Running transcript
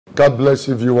God bless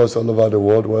you, viewers all over the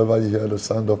world, wherever you hear the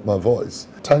sound of my voice.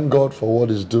 Thank God for what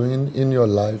He's doing in your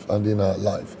life and in our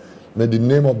life. May the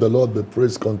name of the Lord be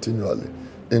praised continually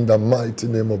in the mighty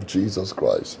name of Jesus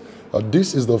Christ.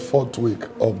 This is the 4th week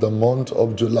of the month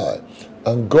of July,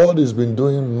 and God has been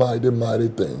doing mighty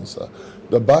things.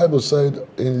 The Bible said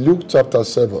in Luke chapter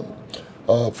 7,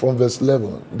 from verse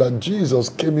 11, that Jesus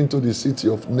came into the city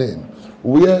of Nain,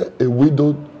 where a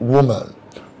widowed woman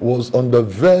was on the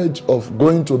verge of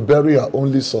going to bury her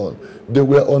only son. They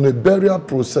were on a burial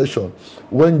procession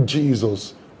when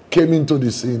Jesus came into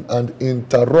the scene and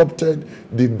interrupted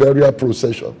the burial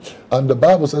procession. And the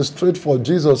Bible says, straightforward,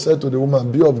 Jesus said to the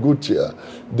woman, "Be of good cheer."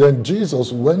 Then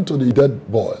Jesus went to the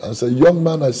dead boy and said, "Young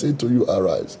man, I say to you,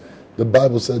 arise." The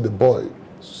Bible said the boy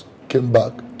came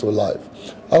back to life.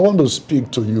 I want to speak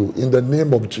to you in the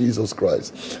name of Jesus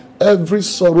Christ. Every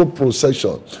sorrow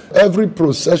procession, every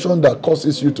procession that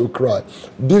causes you to cry,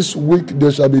 this week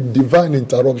there shall be divine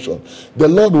interruption. The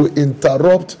Lord will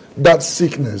interrupt that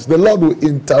sickness. The Lord will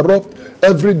interrupt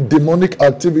every demonic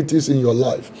activities in your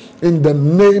life. In the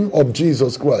name of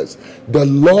Jesus Christ, the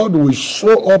Lord will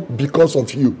show up because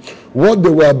of you. What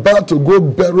they were about to go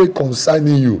bury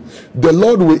concerning you, the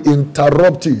Lord will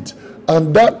interrupt it.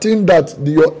 And that thing that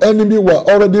your enemy were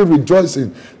already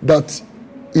rejoicing that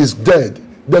is dead,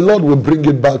 the Lord will bring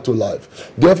it back to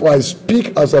life. Therefore, I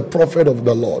speak as a prophet of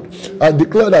the Lord. I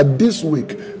declare that this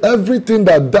week, everything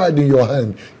that died in your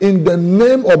hand, in the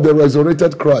name of the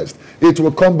resurrected Christ, it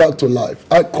will come back to life.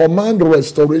 I command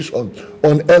restoration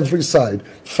on every side,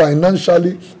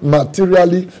 financially,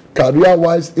 materially,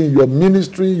 career-wise, in your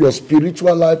ministry, your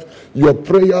spiritual life, your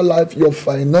prayer life, your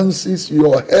finances,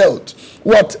 your health.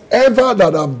 Whatever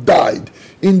that have died,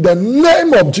 in the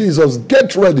name of Jesus,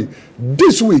 get ready.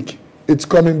 This week, it's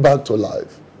coming back to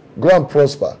life. Go and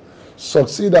prosper.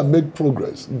 Succeed and make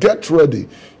progress. Get ready.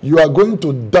 You are going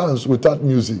to dance without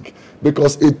music,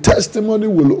 because a testimony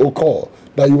will occur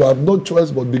that you have no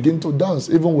choice but begin to dance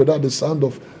even without the sound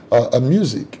of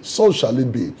music. So shall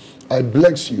it be. I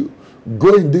bless you.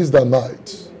 Go in this thy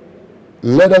might.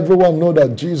 Let everyone know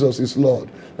that Jesus is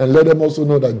Lord, and let them also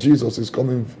know that Jesus is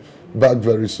coming back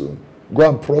very soon. Go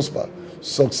and prosper,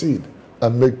 succeed,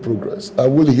 and make progress. I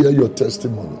will hear your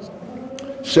testimonies.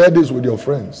 Share this with your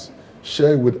friends.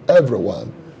 Share it with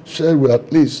everyone. Share it with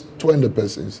at least 20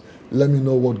 persons. Let me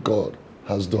know what God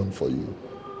has done for you.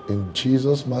 In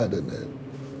Jesus' mighty name,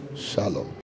 shalom.